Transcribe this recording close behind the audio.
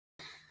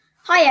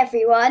Hi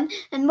everyone,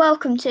 and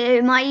welcome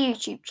to my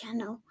YouTube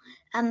channel.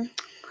 I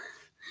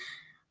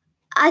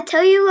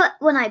tell you what,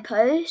 when I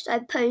post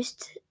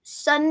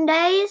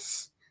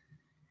Sundays,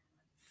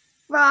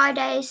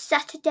 Fridays,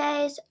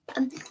 Saturdays.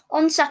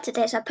 On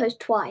Saturdays I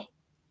post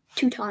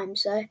two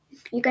times, so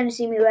you're going to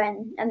see me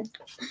wearing the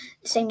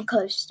same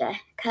clothes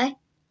today, okay?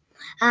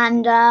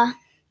 And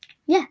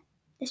yeah,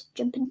 let's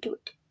jump into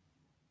it.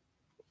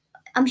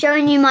 I'm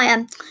showing you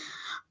my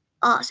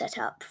art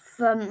setup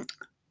from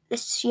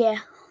this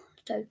year,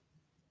 so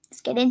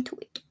let's get into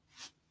it.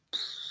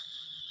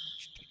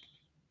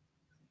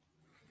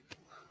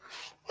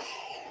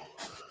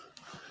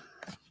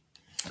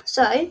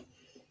 So,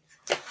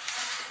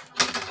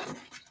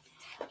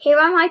 here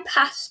are my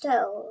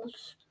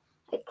pastels.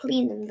 I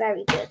clean them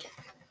very good.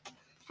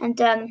 And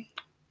I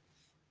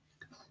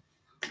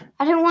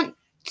don't want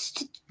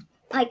to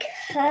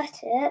hurt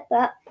it,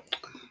 but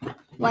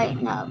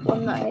wait, no.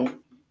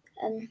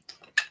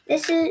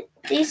 These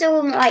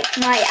are like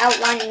my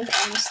outlining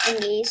pens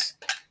thingies.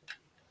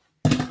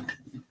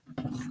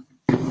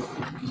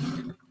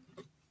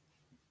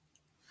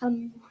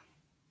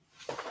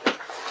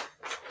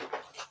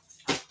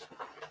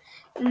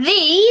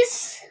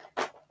 These,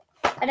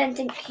 I don't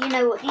think you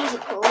know what these are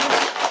called.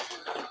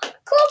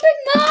 Copic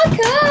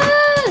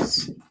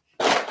markers!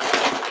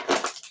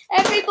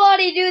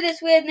 Everybody do this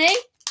with me.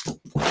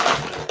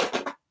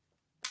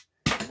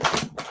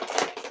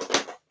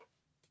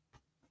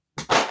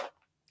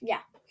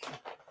 Yeah.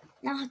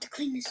 Now I have to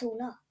clean this all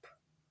up.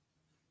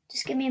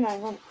 Just give me a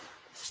moment.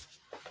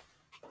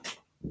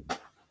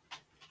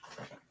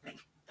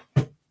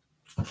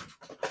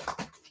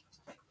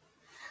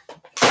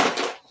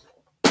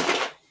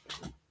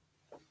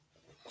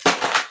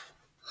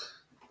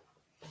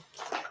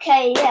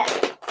 Okay, yeah.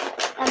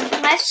 I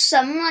have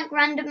some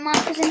random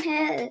markers in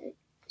here.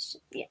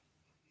 Yeah.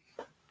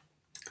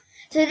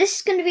 So this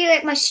is going to be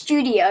like my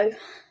studio.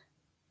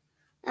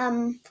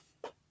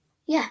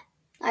 Yeah.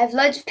 I have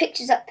loads of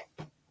pictures up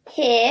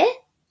here.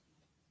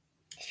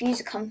 If you use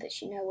a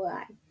compass, you know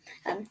where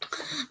I'm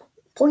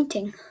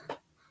pointing.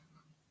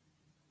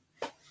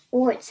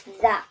 Or it's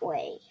that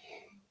way.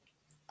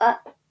 Oh,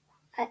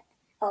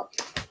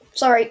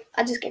 sorry.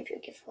 I just gave you a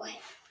giveaway.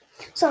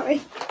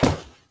 Sorry.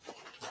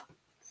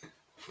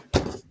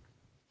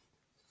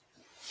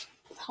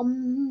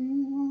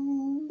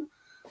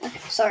 Okay,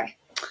 sorry.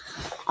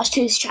 I was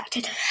too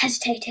distracted,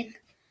 hesitating.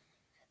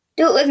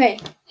 Do it with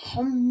me.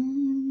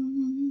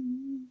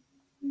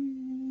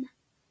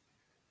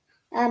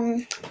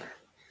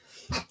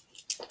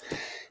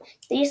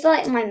 These are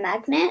like my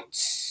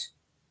magnets.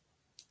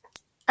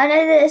 I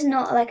know there's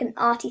not like an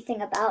arty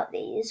thing about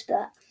these,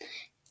 but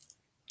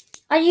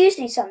I use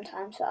these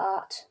sometimes for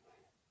art.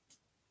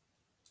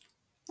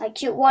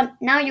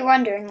 Now you're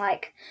wondering,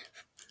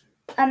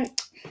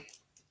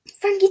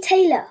 Frankie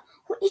Taylor,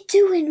 what are you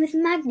doing with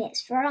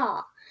magnets for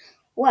art?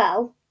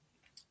 Well,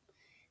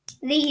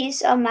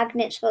 these are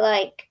magnets for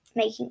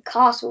making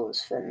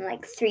castles from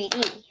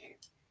 3D.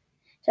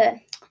 So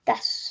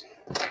that's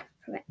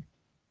from it.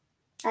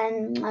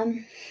 And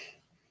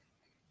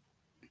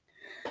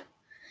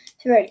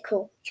it's really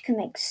cool. You can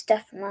make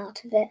stuff from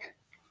out of it.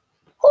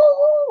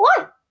 Oh,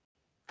 what?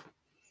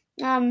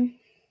 I'm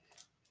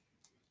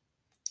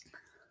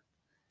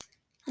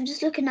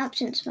just looking up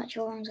since my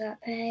drawings are up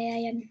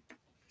here.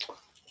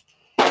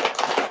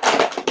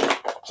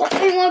 Shall I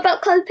tell you more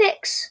about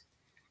Copics?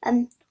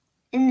 In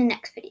the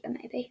next video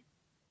maybe.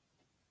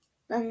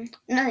 No,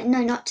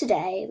 not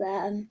today,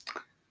 but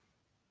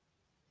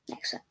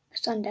next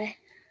Sunday.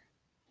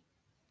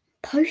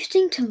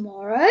 Posting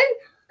tomorrow?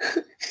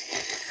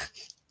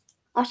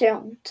 I'll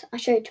show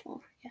you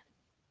tomorrow.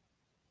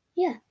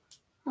 Yeah,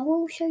 I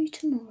will show you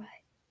tomorrow.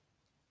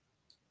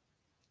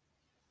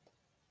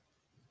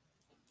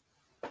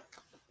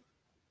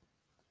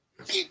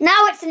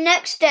 Now it's the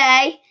next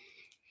day.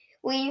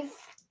 I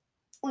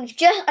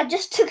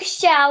just took a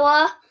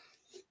shower.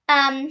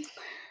 I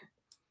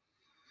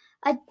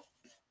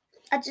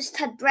just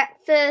had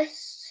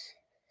breakfast.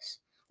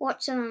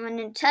 Watched some of my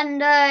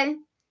Nintendo.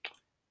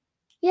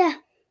 Yeah.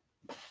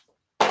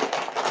 Now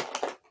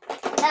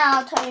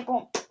I'll tell you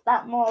more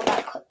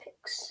about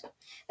Copics.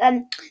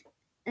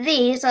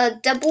 These are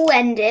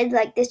double-ended.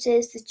 This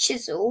is the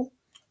chisel.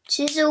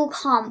 Chisel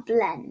can't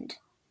blend,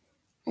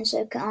 and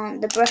so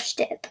can't the brush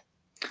tip.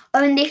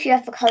 Only if you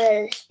have a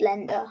colourless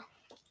blender.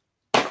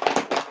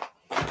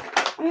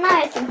 And now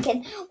you're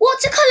thinking,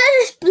 what's a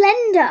colourless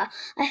blender?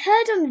 I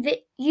heard on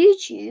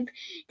YouTube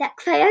that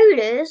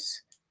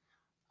Crayolas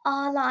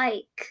are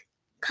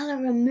colour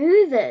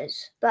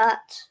removers,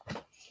 but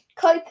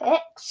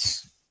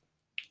Copics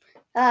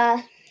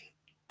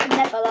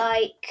never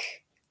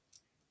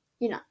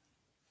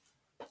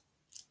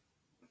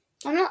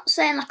I'm not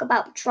saying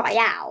about try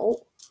out.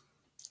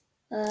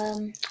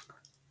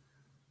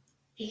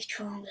 These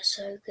drawings are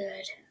so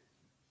good.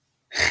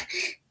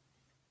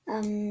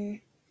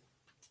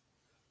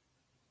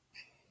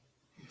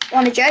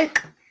 Want a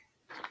joke?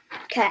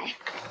 Okay.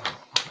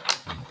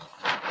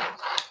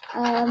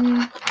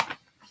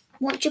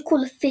 What do you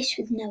call a fish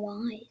with no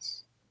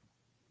eyes?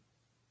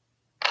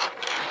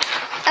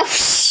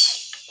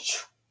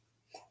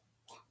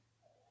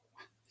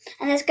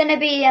 And there's going to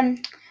be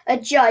a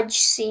judge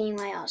seeing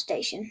my art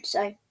station,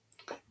 so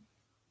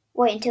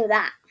wait until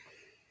that.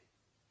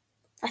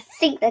 I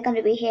think they're going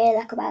to be here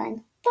like about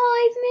in 5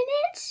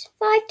 minutes,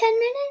 5-10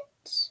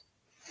 minutes.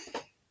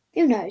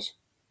 Who knows?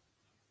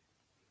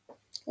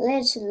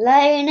 Let's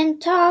learn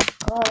and talk.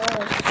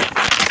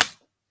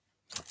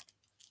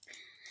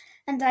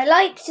 And I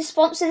like to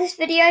sponsor this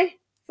video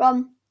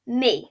from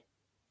me,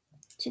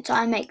 since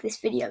I make this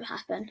video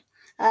happen.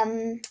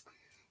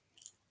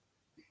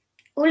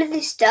 All of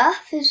this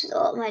stuff is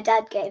what my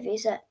dad gave me.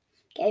 So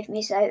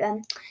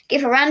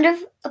give a round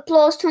of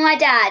applause to my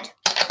dad.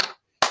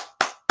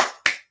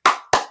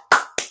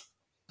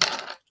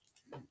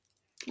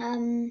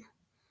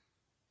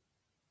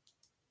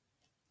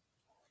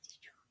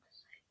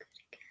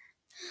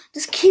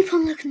 Just keep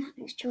on looking at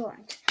these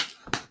drawings.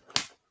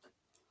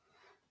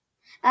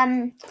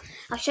 I'll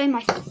show you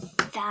my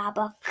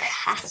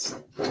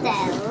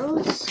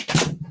Faber-Castells.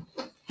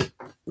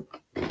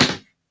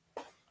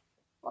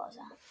 What was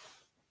that?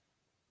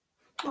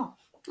 Oh,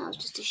 that was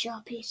just a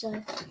Sharpie, so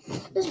it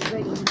doesn't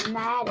really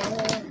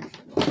matter.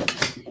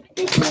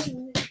 It doesn't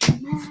really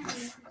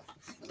matter.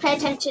 Pay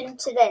attention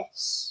to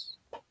this.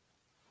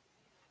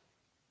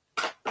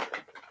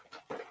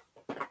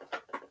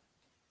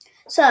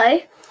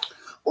 So,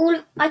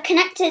 I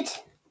connected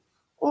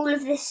all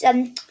of this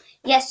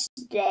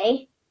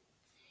yesterday,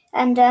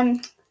 and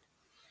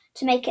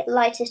to make it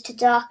lightest to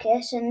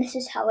darkest, and this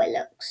is how it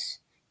looks.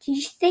 Do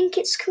you think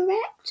it's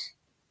correct?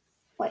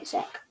 Wait a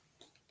sec.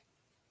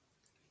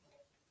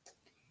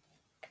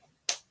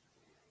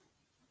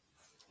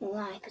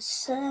 Like a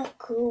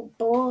circle,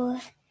 boy.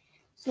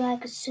 It's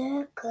like a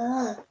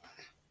circle.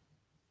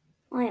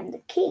 I am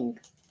the king.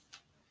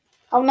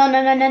 Oh no.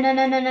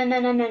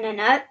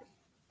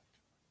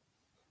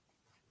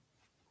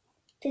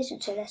 Please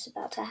don't say that's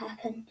about to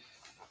happen.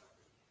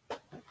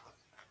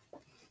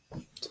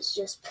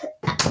 Just put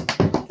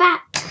that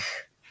back.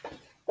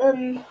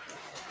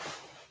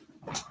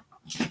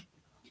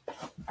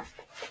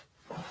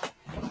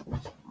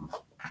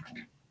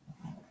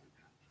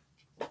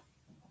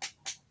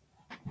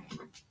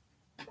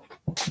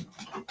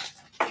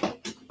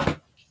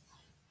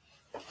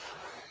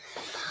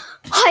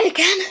 Hi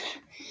again.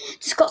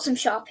 Just got some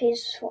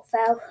Sharpies. What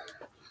fell?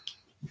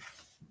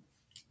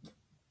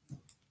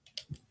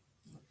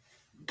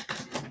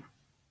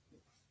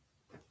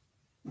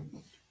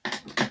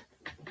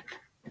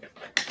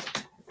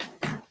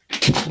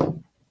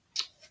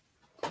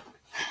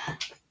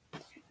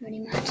 Really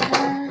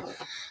matter.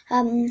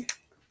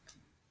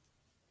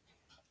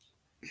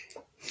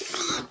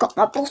 Got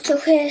my bottle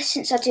here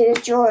since I do a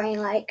drawing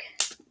like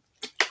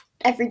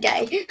every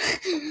day.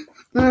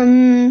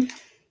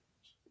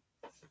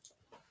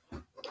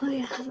 Oh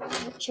yeah, I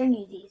haven't shown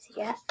you these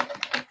yet.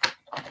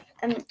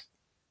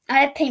 I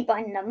have paint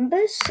by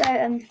numbers, so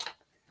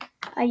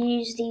I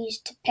use these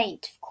to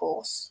paint, of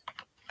course.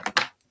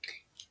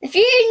 If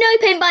you know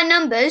paint by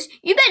numbers,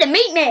 you better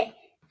meet me.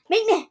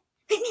 Meet me.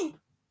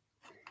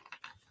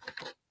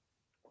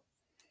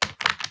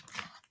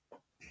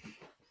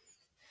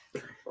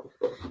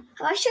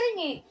 Have I shown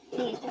you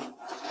these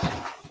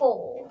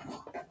before?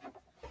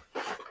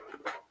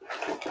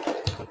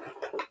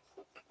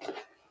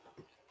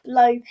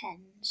 Blow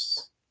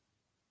pens.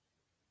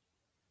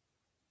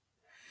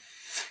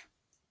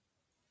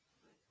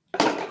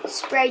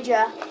 Spray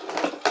jar.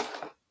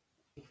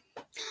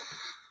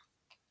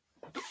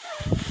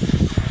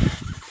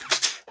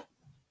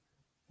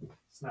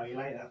 Smell you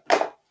later.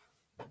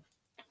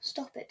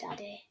 Stop it,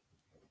 Daddy.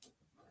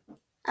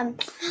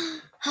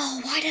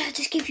 Oh, why did I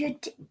just give you a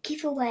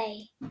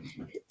giveaway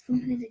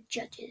from who the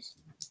judge is?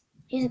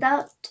 He's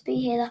about to be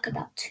here like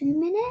about 2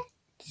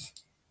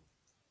 minutes.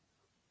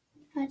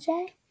 I'd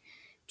say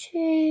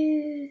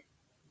 2.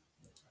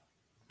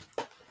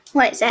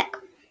 Wait a sec.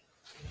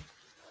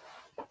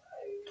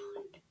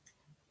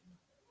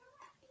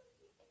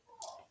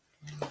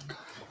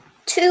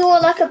 2 or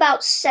like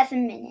about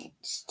 7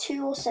 minutes.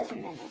 2 or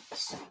 7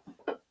 minutes.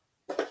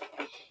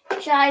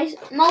 Shall I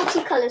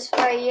multicolour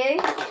spray you?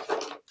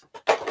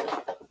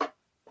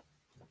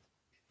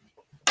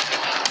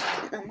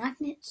 The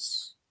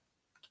magnets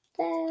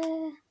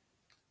there.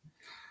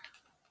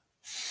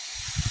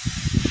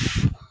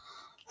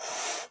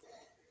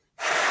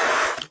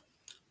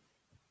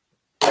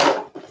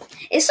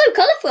 It's so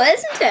colourful,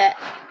 isn't it?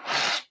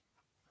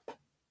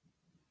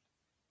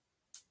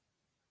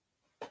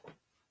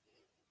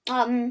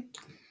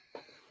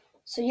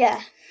 So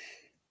yeah.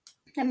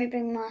 Let me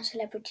bring my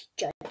celebrity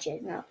judge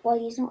in. Well,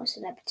 he's not a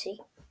celebrity.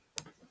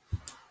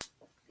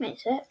 Wait a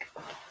sec.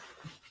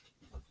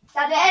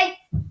 Daddy!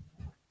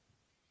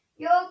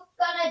 You're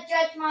gonna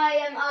judge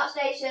my art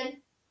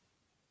station.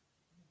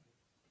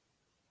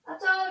 I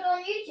told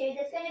on YouTube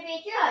there's gonna be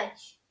a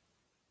judge.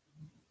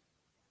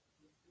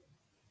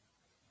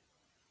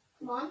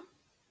 Come on.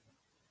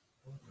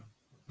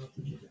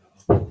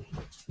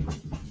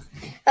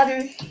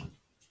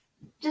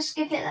 Just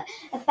give it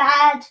a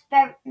bad,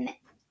 very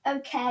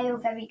okay, or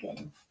very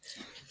good.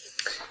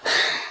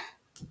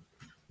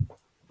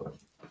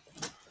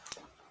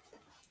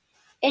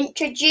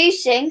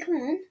 Introducing. Come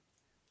on.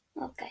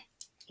 Okay,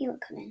 he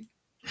won't come in.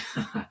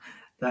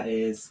 That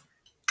is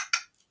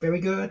very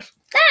good.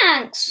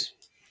 Thanks.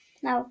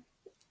 Now,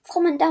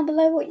 comment down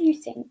below what you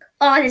think.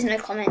 Oh, there's no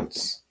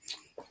comments.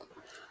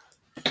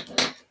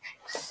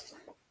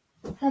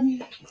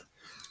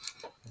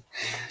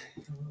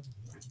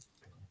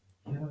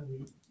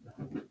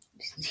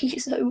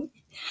 He's so.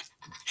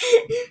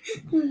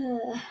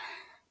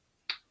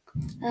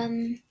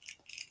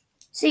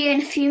 See you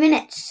in a few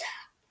minutes.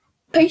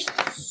 Peace.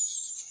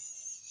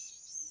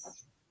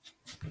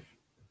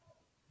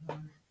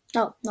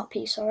 No, not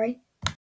peace. Sorry.